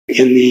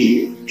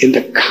in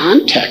the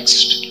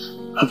context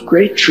of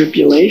great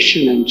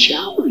tribulation and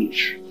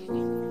challenge.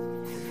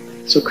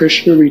 So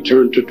Krishna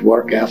returned to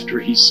Dwarka after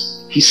he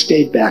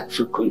stayed back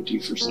for Kunti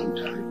for some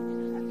time.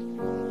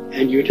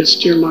 And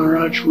Yudhisthira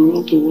Maharaj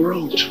ruled the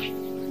world.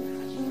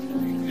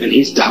 And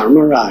he's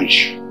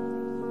Dharmaraj.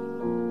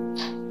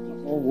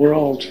 The whole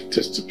world,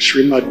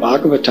 Srimad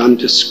Bhagavatam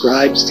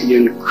describes the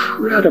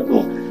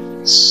incredible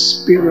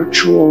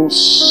spiritual,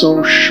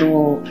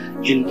 social,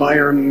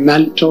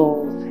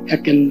 environmental,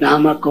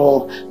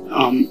 economical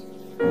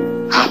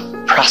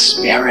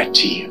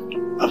prosperity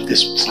of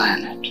this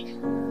planet.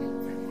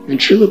 And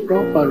Srila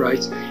Prabhupada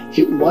writes,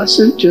 it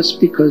wasn't just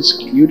because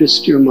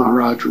Yudhisthira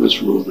Maharaj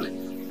was ruling.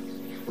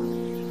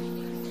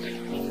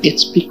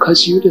 It's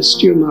because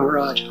Yudhisthira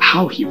Maharaj,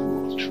 how he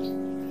ruled.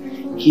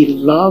 He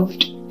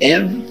loved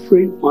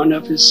every one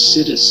of his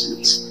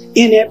citizens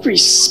in every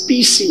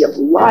species of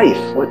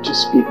life, what to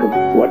speak of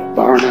what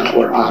Varna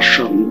or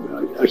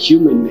Ashram a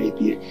human may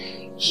be.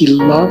 He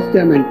loved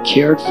them and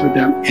cared for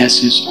them as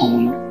his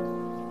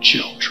own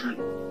children.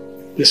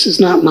 This is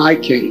not my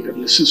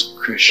kingdom, this is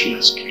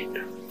Krishna's kingdom.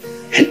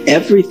 And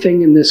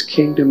everything in this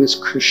kingdom is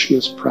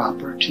Krishna's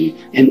property,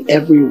 and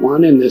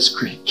everyone in this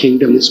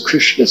kingdom is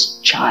Krishna's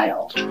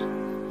child.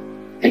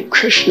 And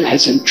Krishna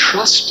has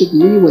entrusted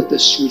me with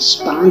this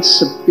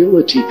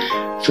responsibility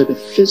for the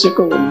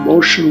physical,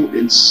 emotional,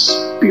 and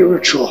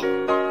spiritual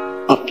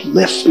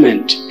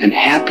upliftment and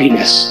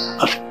happiness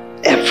of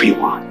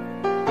everyone.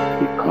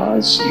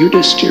 Because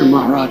Yudhisthira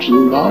Maharaj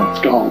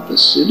loved all the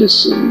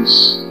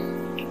citizens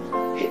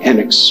and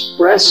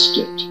expressed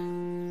it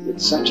with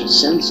such a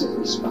sense of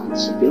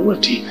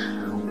responsibility,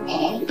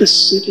 all the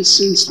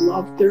citizens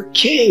loved their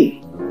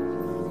king.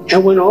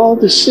 And when all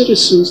the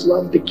citizens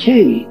love the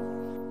king,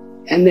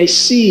 and they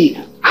see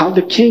how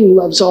the king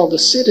loves all the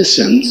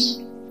citizens,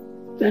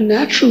 then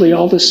naturally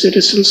all the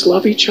citizens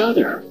love each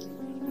other.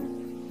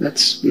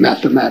 That's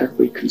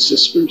mathematically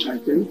consistent, I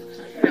think.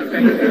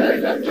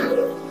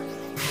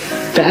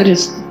 That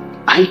is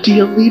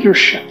ideal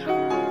leadership.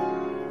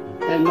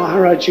 And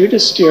Maharaj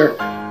Yudhisthira,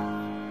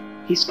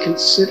 he's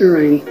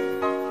considering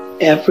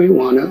every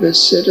one of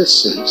his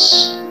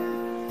citizens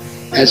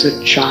as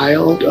a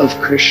child of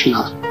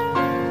Krishna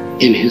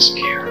in his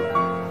care.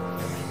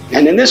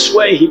 And in this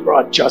way, he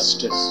brought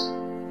justice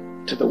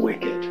to the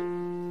wicked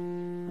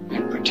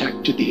and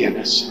protected the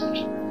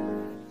innocent.